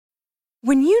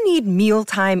When you need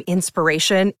mealtime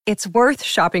inspiration, it's worth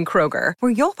shopping Kroger,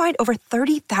 where you'll find over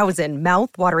 30,000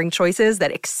 mouth-watering choices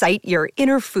that excite your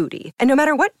inner foodie. And no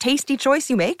matter what tasty choice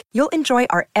you make, you'll enjoy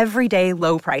our everyday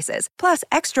low prices, plus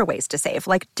extra ways to save,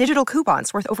 like digital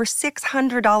coupons worth over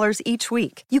 $600 each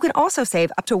week. You can also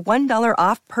save up to $1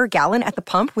 off per gallon at the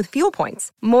pump with fuel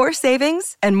points. More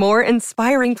savings and more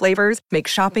inspiring flavors make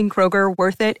shopping Kroger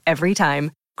worth it every time.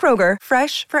 Kroger,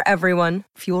 fresh for everyone.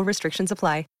 Fuel restrictions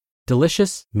apply.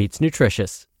 Delicious meets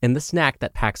nutritious in the snack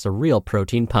that packs a real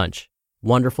protein punch.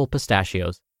 Wonderful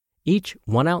Pistachios. Each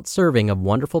 1-ounce serving of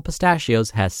Wonderful Pistachios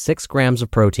has 6 grams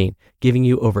of protein, giving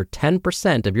you over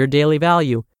 10% of your daily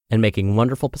value and making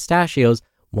Wonderful Pistachios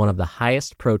one of the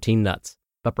highest protein nuts.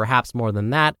 But perhaps more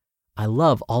than that, I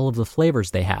love all of the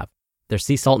flavors they have. Their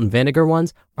sea salt and vinegar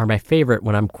ones are my favorite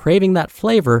when I'm craving that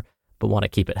flavor but want to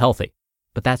keep it healthy.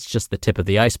 But that's just the tip of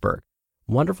the iceberg.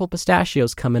 Wonderful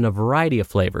Pistachios come in a variety of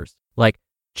flavors, like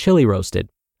chili roasted,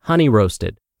 honey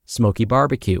roasted, smoky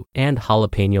barbecue, and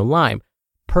jalapeno lime,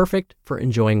 perfect for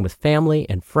enjoying with family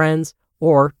and friends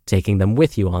or taking them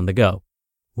with you on the go.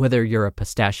 Whether you're a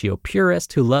pistachio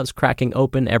purist who loves cracking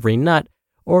open every nut,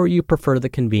 or you prefer the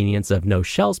convenience of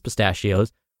no-shells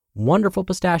pistachios, Wonderful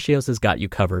Pistachios has got you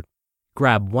covered.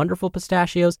 Grab Wonderful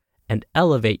Pistachios and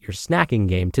elevate your snacking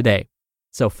game today.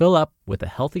 So fill up with a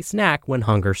healthy snack when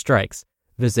hunger strikes.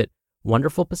 Visit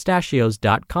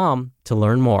wonderfulpistachios.com to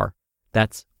learn more.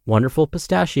 That's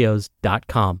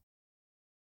wonderfulpistachios.com.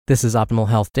 This is Optimal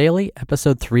Health Daily,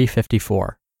 episode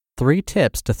 354. 3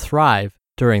 Tips to Thrive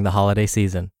During the Holiday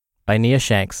Season by Nia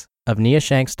Shanks of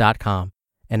niashanks.com.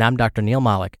 And I'm Dr. Neil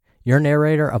Malik, your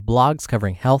narrator of blogs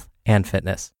covering health and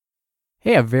fitness.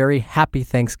 Hey, a very happy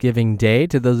Thanksgiving Day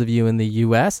to those of you in the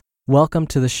U.S. Welcome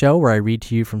to the show where I read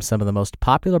to you from some of the most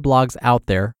popular blogs out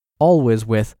there, always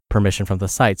with permission from the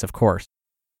sites, of course.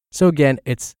 So again,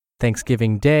 it's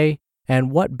Thanksgiving Day,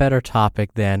 and what better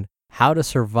topic than how to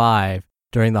survive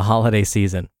during the holiday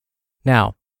season?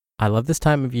 Now, I love this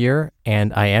time of year,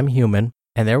 and I am human,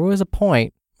 and there was a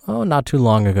point, not too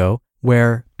long ago,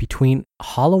 where between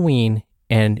Halloween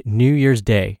and New Year's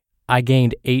Day, I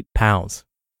gained 8 pounds.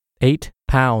 8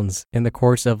 pounds in the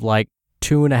course of like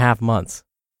 2.5 months.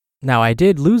 Now, I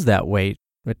did lose that weight.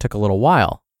 It took a little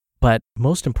while. But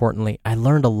most importantly, I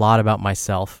learned a lot about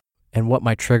myself and what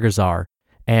my triggers are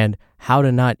and how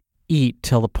to not eat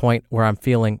till the point where I'm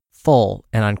feeling full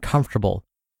and uncomfortable.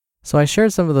 So I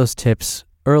shared some of those tips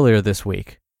earlier this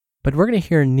week, but we're going to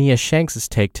hear Nia Shanks'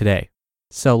 take today.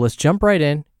 So let's jump right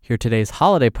in, hear today's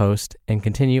holiday post, and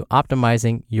continue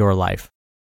optimizing your life.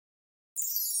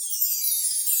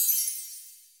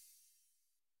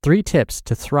 3 Tips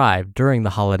to Thrive During the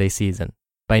Holiday Season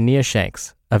by Nia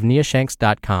Shanks of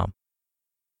niashanks.com.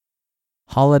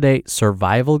 Holiday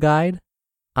Survival Guide?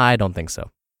 I don't think so.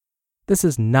 This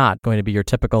is not going to be your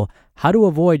typical how to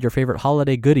avoid your favorite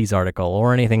holiday goodies article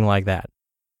or anything like that.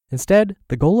 Instead,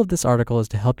 the goal of this article is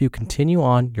to help you continue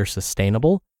on your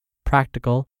sustainable,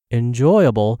 practical,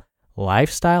 enjoyable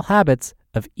lifestyle habits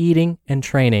of eating and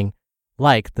training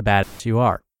like the badass you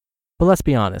are. But let's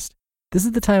be honest, this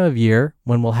is the time of year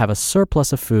when we'll have a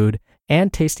surplus of food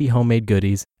and tasty homemade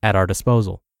goodies at our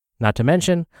disposal. Not to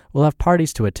mention, we'll have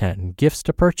parties to attend, gifts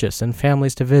to purchase, and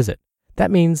families to visit.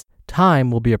 That means time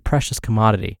will be a precious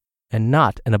commodity and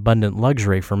not an abundant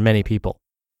luxury for many people.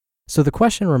 So the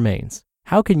question remains,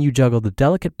 how can you juggle the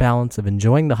delicate balance of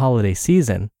enjoying the holiday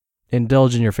season,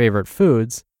 indulge in your favorite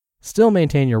foods, still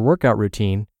maintain your workout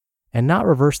routine, and not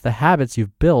reverse the habits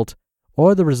you've built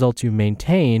or the results you've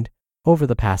maintained over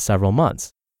the past several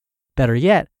months? Better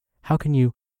yet, how can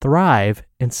you thrive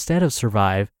instead of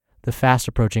survive the fast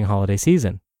approaching holiday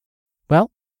season?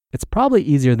 Well, it's probably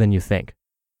easier than you think.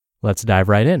 Let's dive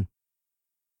right in.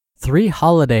 3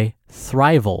 holiday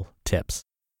thrival tips.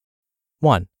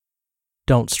 1.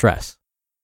 Don't stress.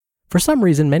 For some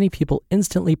reason, many people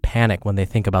instantly panic when they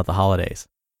think about the holidays.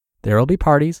 There will be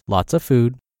parties, lots of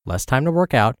food, less time to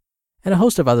work out, and a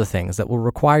host of other things that will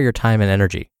require your time and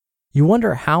energy. You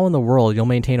wonder how in the world you'll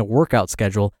maintain a workout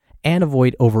schedule and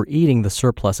avoid overeating the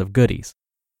surplus of goodies.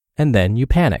 And then you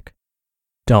panic.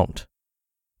 Don't.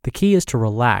 The key is to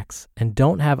relax and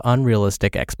don't have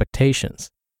unrealistic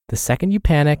expectations. The second you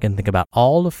panic and think about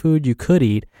all the food you could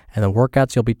eat and the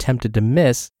workouts you'll be tempted to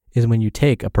miss is when you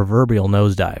take a proverbial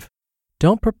nosedive.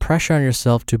 Don't put pressure on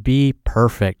yourself to be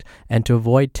perfect and to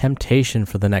avoid temptation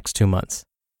for the next 2 months.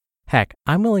 Heck,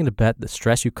 I'm willing to bet the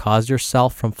stress you cause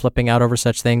yourself from flipping out over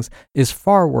such things is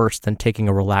far worse than taking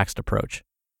a relaxed approach.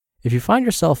 If you find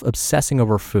yourself obsessing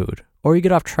over food, or you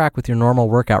get off track with your normal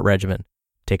workout regimen,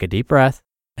 take a deep breath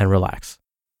and relax.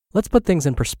 Let's put things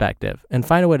in perspective and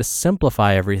find a way to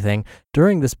simplify everything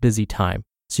during this busy time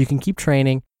so you can keep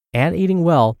training and eating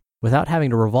well without having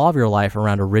to revolve your life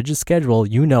around a rigid schedule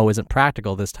you know isn't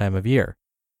practical this time of year.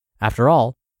 After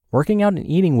all, working out and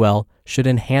eating well should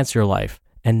enhance your life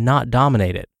and not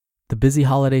dominate it. The busy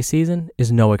holiday season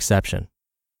is no exception.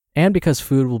 And because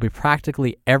food will be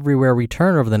practically everywhere we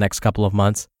turn over the next couple of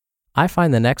months, I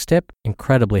find the next tip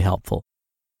incredibly helpful.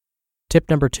 Tip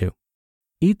number 2,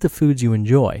 eat the foods you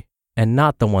enjoy and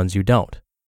not the ones you don't.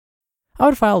 I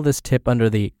would file this tip under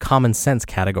the common sense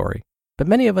category, but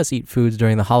many of us eat foods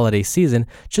during the holiday season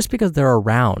just because they're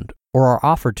around or are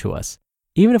offered to us,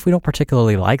 even if we don't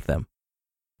particularly like them.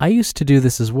 I used to do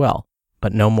this as well,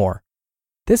 but no more.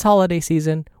 This holiday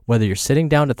season, whether you're sitting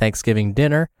down to Thanksgiving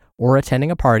dinner or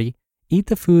attending a party, eat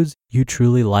the foods you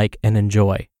truly like and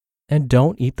enjoy, and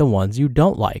don't eat the ones you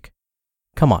don't like.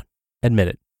 Come on, admit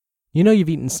it. You know you've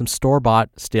eaten some store-bought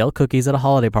stale cookies at a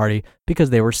holiday party because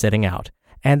they were sitting out,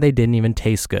 and they didn't even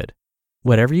taste good.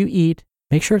 Whatever you eat,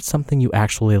 make sure it's something you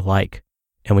actually like.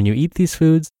 And when you eat these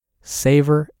foods,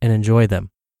 savor and enjoy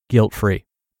them, guilt-free.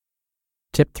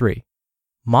 Tip 3,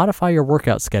 modify your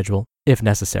workout schedule if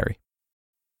necessary.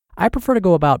 I prefer to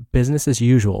go about business as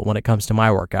usual when it comes to my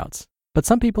workouts, but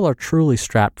some people are truly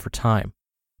strapped for time.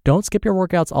 Don't skip your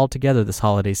workouts altogether this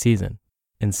holiday season.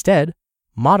 Instead,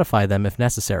 modify them if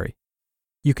necessary.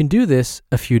 You can do this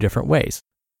a few different ways.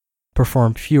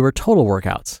 Perform fewer total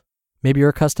workouts. Maybe you're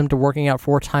accustomed to working out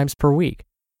 4 times per week.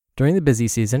 During the busy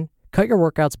season, cut your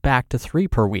workouts back to 3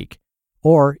 per week,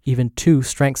 or even 2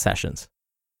 strength sessions.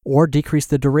 Or decrease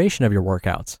the duration of your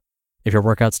workouts. If your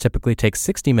workouts typically take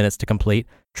 60 minutes to complete,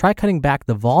 try cutting back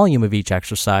the volume of each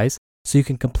exercise so you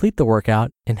can complete the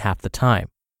workout in half the time.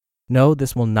 No,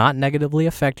 this will not negatively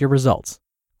affect your results.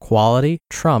 Quality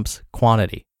trumps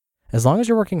quantity. As long as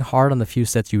you're working hard on the few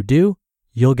sets you do,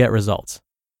 you'll get results.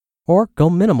 Or go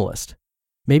minimalist.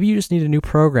 Maybe you just need a new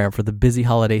program for the busy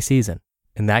holiday season.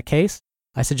 In that case,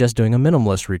 I suggest doing a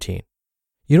minimalist routine.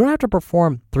 You don't have to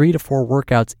perform 3 to 4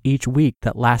 workouts each week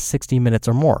that last 60 minutes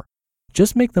or more.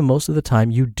 Just make the most of the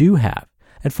time you do have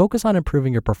and focus on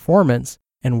improving your performance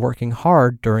and working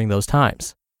hard during those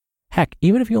times. Heck,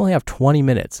 even if you only have 20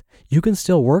 minutes, you can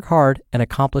still work hard and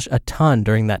accomplish a ton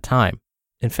during that time.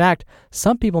 In fact,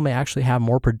 some people may actually have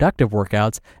more productive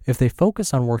workouts if they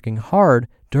focus on working hard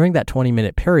during that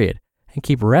 20-minute period and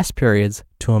keep rest periods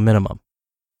to a minimum.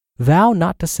 Vow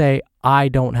not to say, I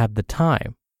don't have the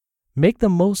time. Make the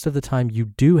most of the time you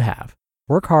do have.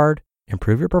 Work hard,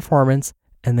 improve your performance,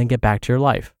 and then get back to your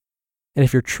life. And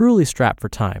if you're truly strapped for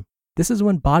time, this is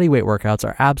when bodyweight workouts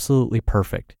are absolutely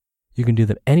perfect. You can do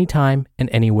them anytime and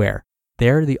anywhere.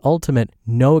 They're the ultimate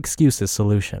no excuses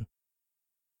solution.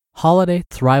 Holiday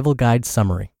Thrival Guide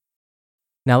Summary.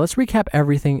 Now let's recap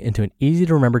everything into an easy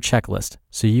to remember checklist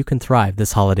so you can thrive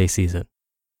this holiday season.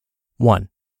 1.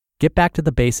 Get back to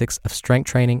the basics of strength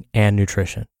training and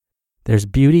nutrition. There's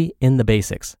beauty in the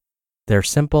basics. They're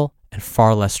simple and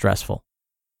far less stressful.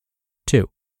 2.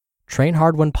 Train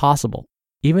hard when possible,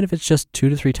 even if it's just 2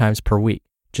 to 3 times per week.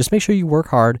 Just make sure you work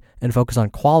hard and focus on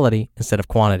quality instead of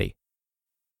quantity.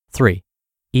 3.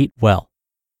 Eat well.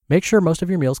 Make sure most of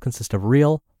your meals consist of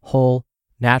real, whole,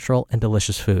 natural, and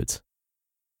delicious foods.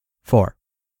 4.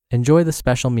 Enjoy the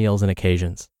special meals and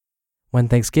occasions. When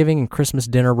Thanksgiving and Christmas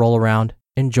dinner roll around,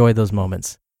 enjoy those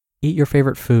moments. Eat your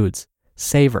favorite foods,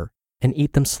 savor, and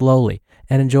eat them slowly,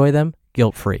 and enjoy them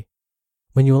guilt-free.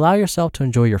 When you allow yourself to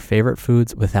enjoy your favorite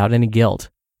foods without any guilt,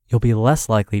 you'll be less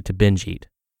likely to binge eat.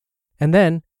 And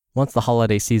then, once the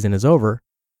holiday season is over,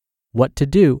 what to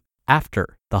do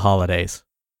after the holidays.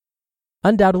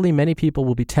 Undoubtedly, many people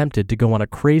will be tempted to go on a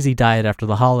crazy diet after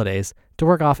the holidays to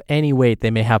work off any weight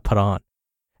they may have put on.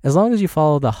 As long as you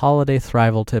follow the holiday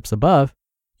thrival tips above,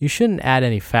 you shouldn't add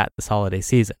any fat this holiday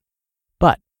season.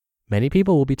 But many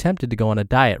people will be tempted to go on a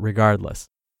diet regardless.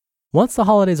 Once the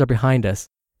holidays are behind us,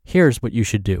 here's what you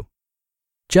should do.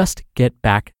 Just get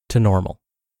back to normal.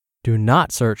 Do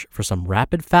not search for some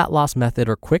rapid fat loss method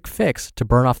or quick fix to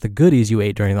burn off the goodies you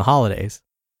ate during the holidays.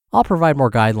 I'll provide more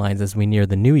guidelines as we near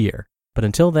the new year, but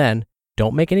until then,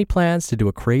 don't make any plans to do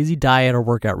a crazy diet or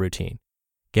workout routine.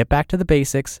 Get back to the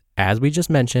basics, as we just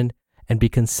mentioned, and be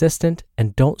consistent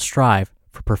and don't strive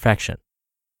for perfection.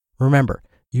 Remember,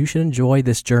 you should enjoy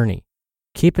this journey.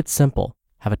 Keep it simple,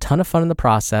 have a ton of fun in the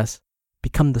process,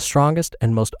 become the strongest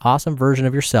and most awesome version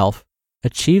of yourself,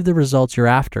 achieve the results you're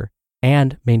after,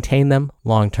 and maintain them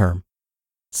long term.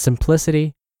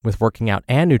 Simplicity with working out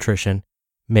and nutrition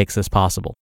makes this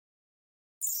possible.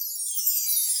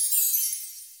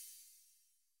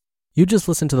 You just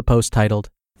listened to the post titled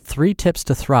 3 Tips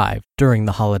to Thrive During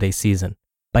the Holiday Season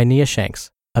by Nia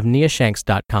Shanks of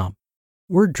niashanks.com.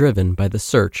 We're driven by the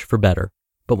search for better,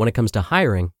 but when it comes to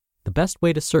hiring, the best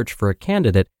way to search for a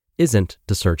candidate isn't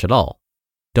to search at all.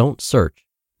 Don't search,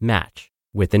 match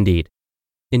with Indeed.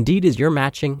 Indeed is your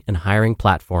matching and hiring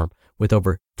platform with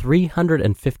over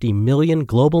 350 million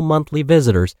global monthly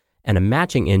visitors and a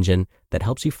matching engine that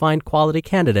helps you find quality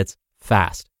candidates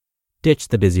fast. Ditch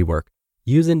the busy work.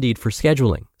 Use Indeed for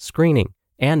scheduling, screening,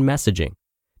 and messaging.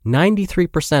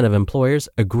 93% of employers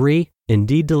agree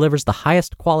Indeed delivers the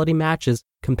highest quality matches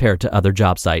compared to other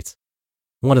job sites.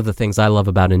 One of the things I love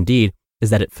about Indeed is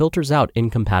that it filters out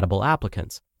incompatible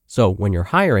applicants. So when you're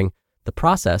hiring, the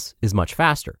process is much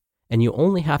faster, and you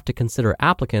only have to consider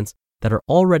applicants that are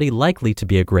already likely to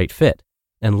be a great fit.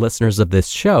 And listeners of this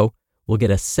show will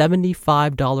get a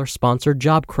 $75 sponsored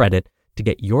job credit to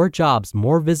get your jobs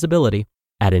more visibility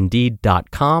at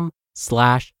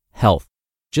Indeed.com/health.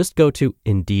 Just go to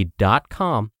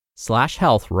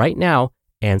Indeed.com/health right now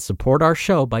and support our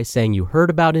show by saying you heard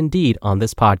about Indeed on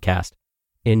this podcast.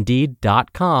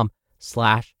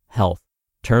 Indeed.com/health.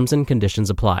 Terms and conditions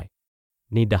apply.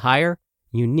 Need to hire?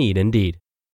 You need Indeed.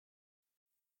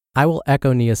 I will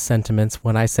echo Nia's sentiments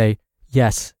when I say,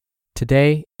 yes,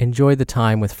 today, enjoy the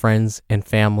time with friends and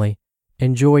family.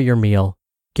 Enjoy your meal.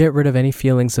 Get rid of any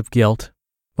feelings of guilt.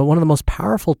 But one of the most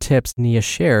powerful tips Nia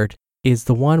shared is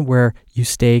the one where you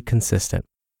stay consistent.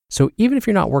 So even if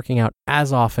you're not working out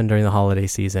as often during the holiday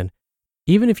season,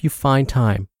 even if you find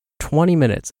time, 20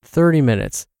 minutes, 30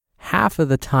 minutes, half of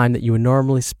the time that you would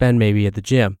normally spend maybe at the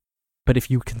gym, but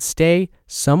if you can stay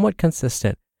somewhat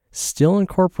consistent, still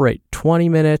incorporate 20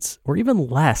 minutes or even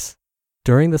less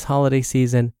during this holiday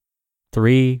season,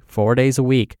 3-4 days a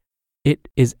week, it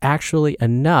is actually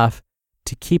enough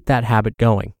to keep that habit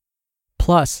going.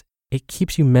 Plus, it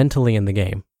keeps you mentally in the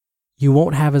game. You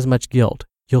won't have as much guilt.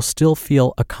 You'll still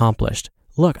feel accomplished.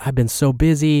 Look, I've been so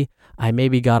busy. I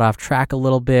maybe got off track a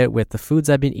little bit with the foods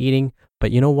I've been eating,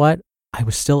 but you know what? I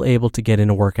was still able to get in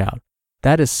a workout.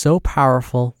 That is so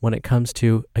powerful when it comes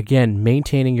to, again,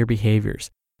 maintaining your behaviors.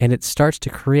 And it starts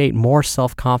to create more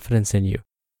self-confidence in you.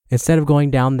 Instead of going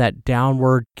down that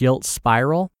downward guilt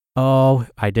spiral, oh,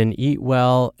 I didn't eat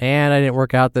well and I didn't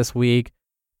work out this week.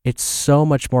 It's so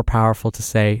much more powerful to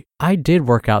say, I did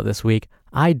work out this week.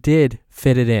 I did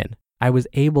fit it in. I was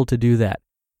able to do that.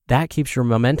 That keeps your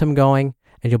momentum going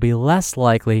and you'll be less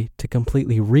likely to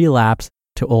completely relapse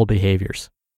to old behaviors.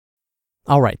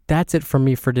 All right, that's it from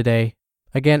me for today.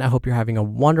 Again, I hope you're having a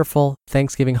wonderful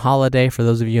Thanksgiving holiday for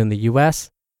those of you in the US.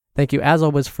 Thank you as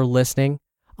always for listening.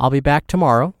 I'll be back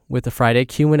tomorrow with the Friday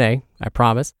Q&A, I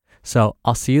promise. So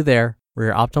I'll see you there where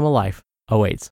your optimal life awaits.